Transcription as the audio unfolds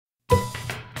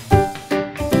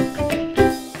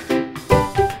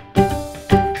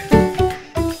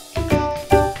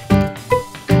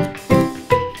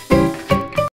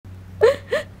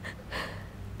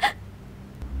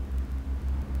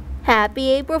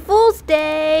April Fool's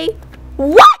Day!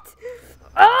 What?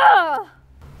 Ugh!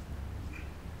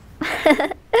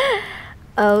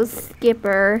 Oh,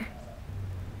 Skipper.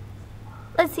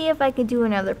 Let's see if I can do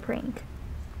another prank.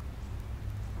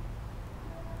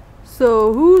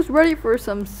 So, who's ready for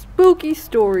some spooky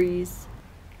stories?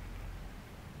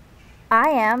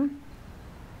 I am.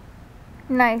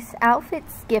 Nice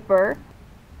outfit, Skipper.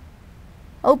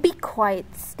 Oh, be quiet,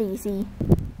 Stacy.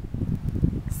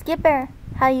 Skipper,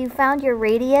 have you found your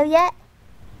radio yet?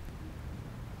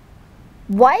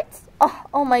 What?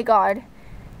 Oh my god.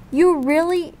 You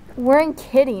really weren't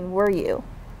kidding, were you?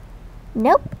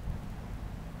 Nope.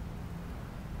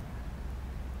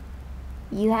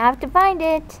 You have to find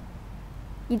it.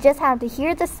 You just have to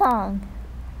hear the song.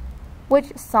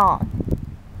 Which song?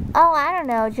 Oh, I don't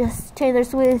know, just Taylor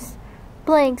Swift's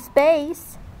Blank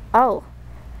Space. Oh,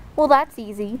 well that's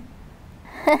easy.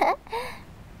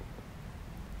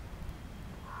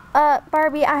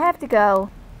 Barbie, I have to go.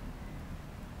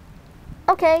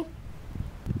 Okay.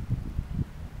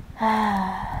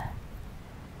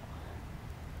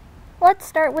 Let's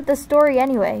start with the story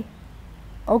anyway.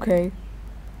 Okay.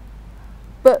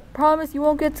 But promise you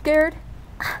won't get scared?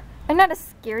 I'm not a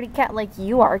scaredy cat like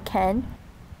you are, Ken.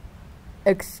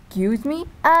 Excuse me?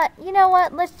 You know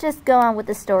what? Let's just go on with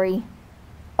the story.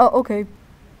 Oh, okay.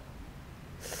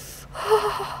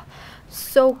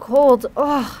 So cold.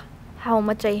 Ugh, how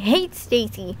much I hate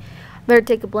Stacy. Better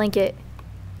take a blanket.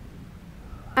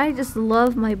 I just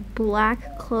love my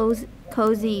black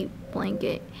cozy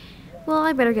blanket. Well,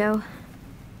 I better go.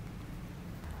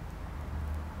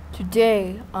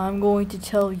 Today, I'm going to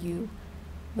tell you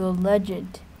the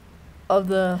legend of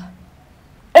the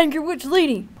Angry Witch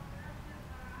Lady.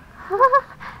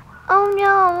 Oh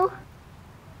no.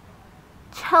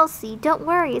 Chelsea, don't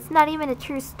worry. It's not even a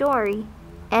true story.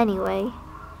 Anyway.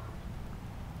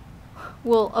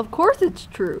 Well, of course it's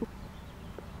true.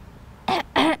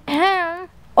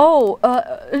 Oh,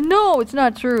 no, it's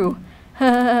not true.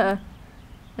 Well,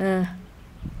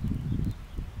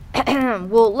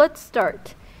 let's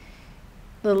start.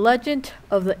 The legend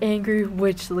of the Angry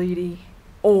Witch Lady.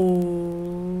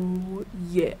 Oh,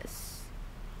 yes.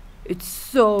 It's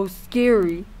so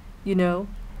scary, you know.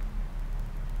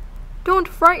 Don't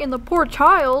frighten the poor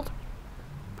child.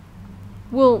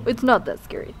 Well, it's not that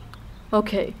scary.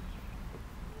 Okay.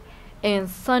 And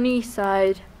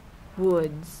Sunnyside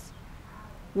Woods,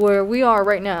 where we are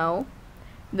right now,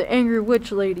 the Angry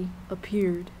Witch Lady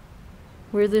appeared,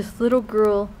 where this little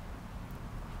girl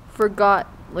forgot,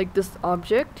 like, this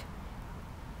object,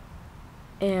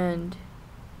 and,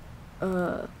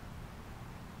 you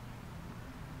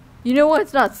know what?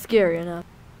 It's not scary enough.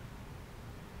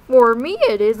 For me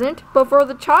it isn't, but for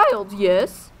the child,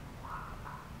 yes.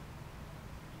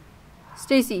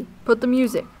 Stacy, put the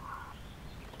music.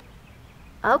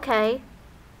 Okay.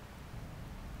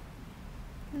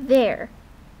 There.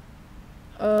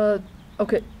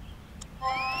 Okay.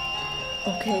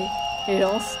 Okay, it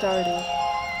all started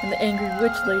when the Angry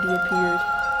Witch Lady appeared.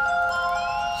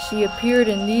 She appeared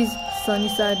in these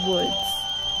Sunnyside Woods.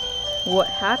 What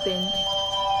happened?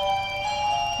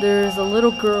 There's a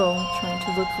little girl trying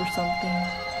to look for something.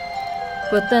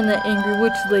 But then the Angry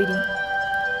Witch Lady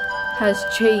has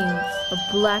chains, a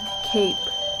black cape.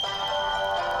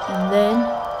 And then...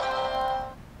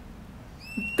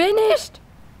 Finished!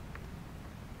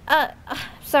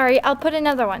 Sorry, I'll put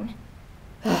another one.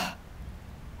 How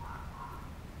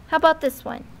about this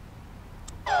one?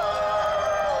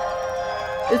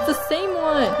 It's the same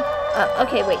one.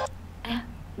 Okay, wait.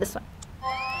 This one.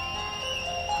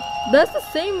 That's the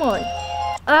same one.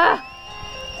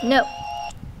 No.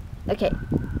 Okay,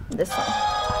 this one.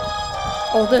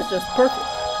 Oh, that's just perfect.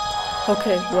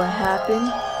 Okay, what happened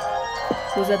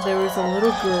was that there was a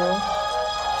little girl.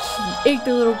 She ate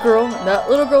the little girl, and that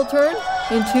little girl turned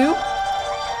into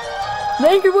the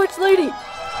Angry Witch Lady.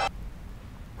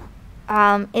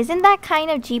 Isn't that kind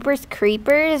of Jeepers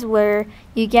Creepers where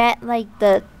you get like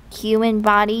the human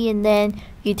body and then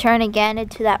you turn again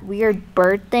into that weird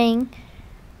bird thing?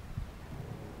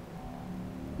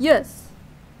 Yes,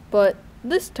 but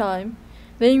this time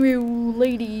the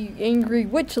Angry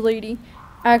Witch Lady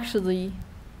actually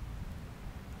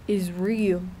is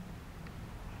real.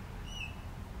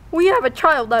 We have a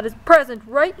child that is present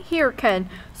right here, Ken.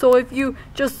 So if you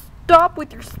just stop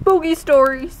with your spooky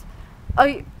stories,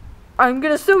 I'm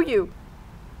gonna sue you.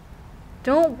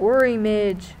 Don't worry,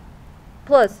 Midge.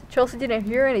 Plus, Chelsea didn't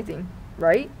hear anything,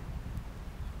 right?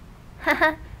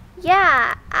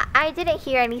 Yeah, I didn't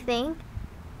hear anything.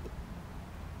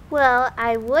 Well,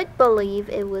 I would believe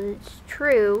it was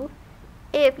true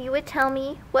if you would tell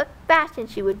me what fashion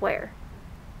she would wear.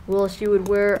 Well, she would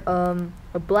wear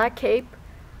a black cape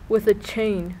with a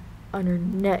chain on her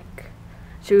neck.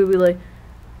 She would be like,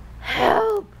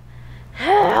 "Help!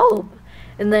 Help!"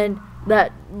 And then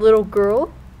that little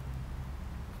girl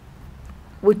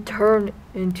would turn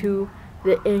into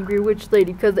the angry witch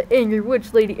lady because the angry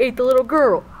witch lady ate the little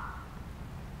girl.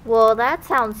 Well, that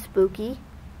sounds spooky.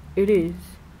 It is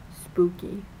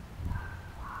spooky.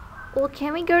 Well,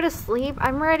 can we go to sleep?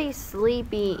 I'm already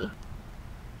sleepy.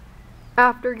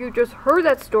 After you just heard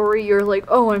that story, you're like,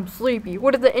 "Oh, I'm sleepy.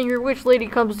 What if the angry witch lady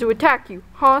comes to attack you?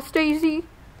 Huh, Stacy?"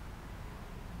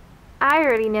 I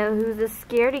already know who's the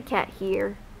scaredy cat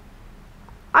here.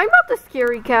 I'm not the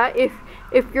scary cat, if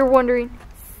you're wondering.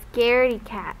 Scaredy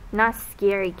cat, not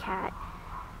scary cat.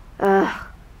 Ugh,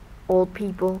 old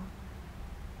people.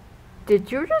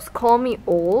 Did you just call me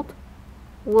old?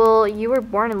 Well, you were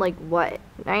born in like what,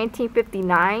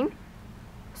 1959?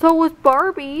 So was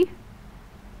Barbie.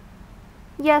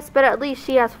 Yes, but at least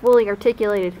she has fully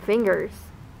articulated fingers.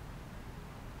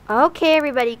 Okay,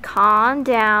 everybody, calm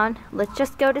down. Let's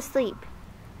just go to sleep.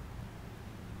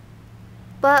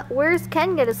 But where's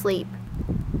Ken go to sleep?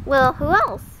 Well, who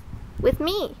else? With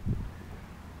me.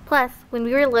 Plus, when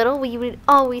we were little, we would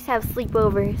always have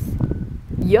sleepovers.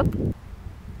 Yep.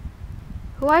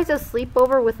 Who has a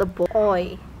sleepover with a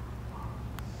boy?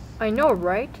 I know,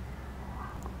 right?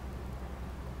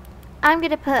 I'm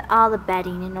gonna put all the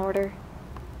bedding in order.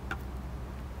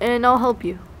 And I'll help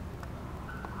you.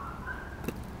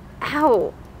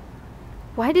 Ow!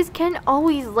 Why does Ken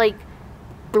always, like,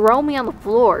 throw me on the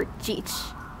floor?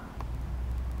 Jeez.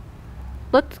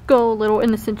 Let's go, little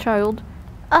innocent child.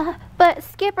 But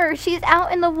Skipper, she's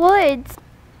out in the woods.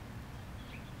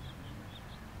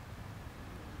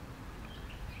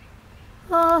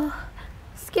 Oh,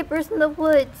 Skipper's in the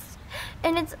woods.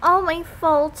 And it's all my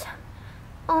fault.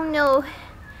 Oh no.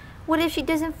 What if she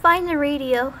doesn't find the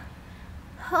radio?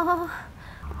 Oh.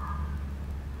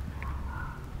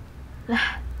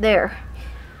 There.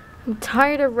 I'm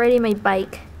tired of riding my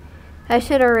bike. I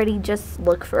should already just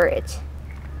look for it.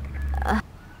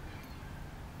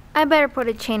 I better put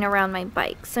a chain around my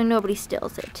bike so nobody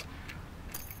steals it.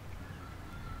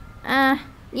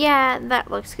 Yeah,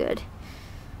 that looks good.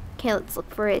 Okay, let's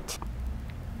look for it.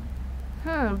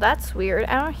 That's weird.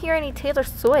 I don't hear any Taylor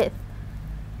Swift.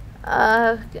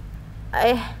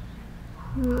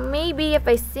 Maybe if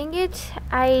I sing it,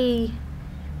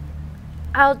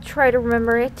 I'll try to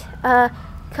remember it.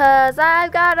 'Cause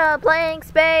I've got a blank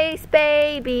space,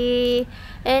 baby,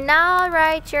 and I'll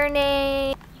write your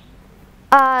name.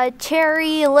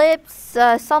 Cherry lips,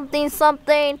 something,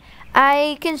 something.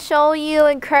 I can show you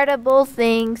incredible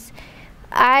things.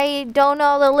 I don't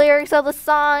know the lyrics of the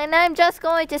song, and I'm just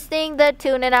going to sing the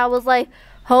tune. And I was like,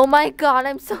 oh my God,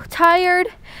 I'm so tired.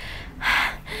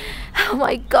 Oh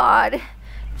my God.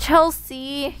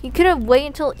 Chelsea, you could have waited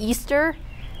until Easter?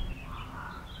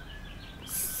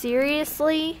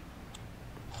 Seriously?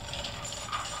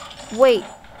 Wait,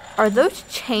 are those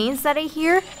chains that I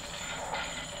hear?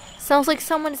 Sounds like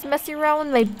someone is messing around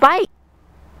with my bike.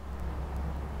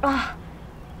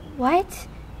 What?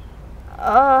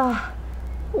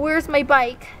 Where's my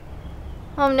bike?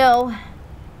 Oh no.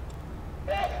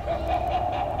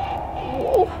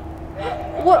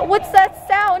 What's that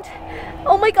sound?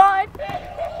 Oh my God.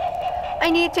 I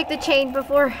need to check the chain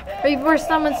before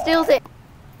someone steals it.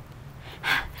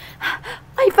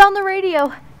 I found the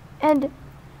radio and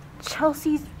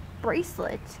Chelsea's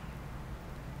bracelet.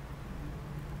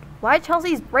 Why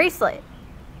Chelsea's bracelet?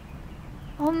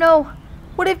 Oh no.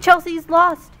 What if Chelsea's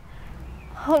lost?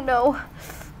 Oh no.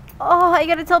 Oh, I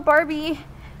gotta tell Barbie.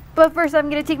 But first I'm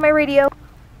gonna take my radio.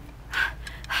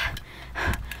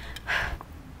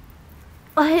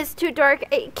 Oh, it's too dark.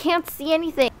 I can't see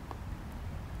anything.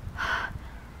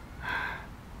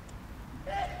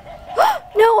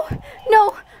 No!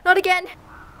 No! Not again!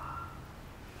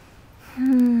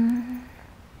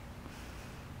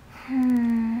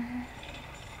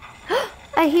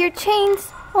 I hear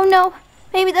chains. Oh no.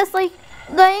 Maybe that's like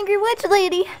the angry witch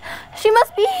lady. She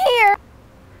must be here.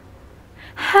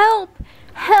 Help!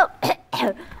 Help!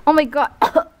 Oh my God.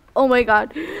 Oh my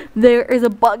God. There is a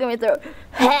bug in my throat.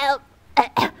 Help!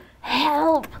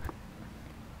 Help!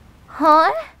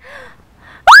 Huh?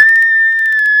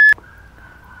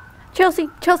 Chelsea,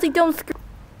 don't scream.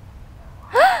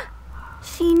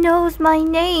 She knows my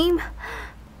name.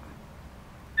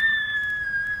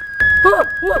 Oh.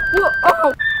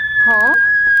 Huh?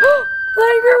 The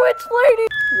angry witch lady.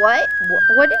 What?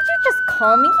 What did you just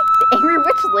call me? The angry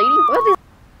witch lady?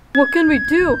 What can we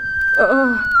do?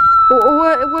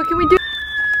 What can we do?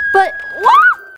 But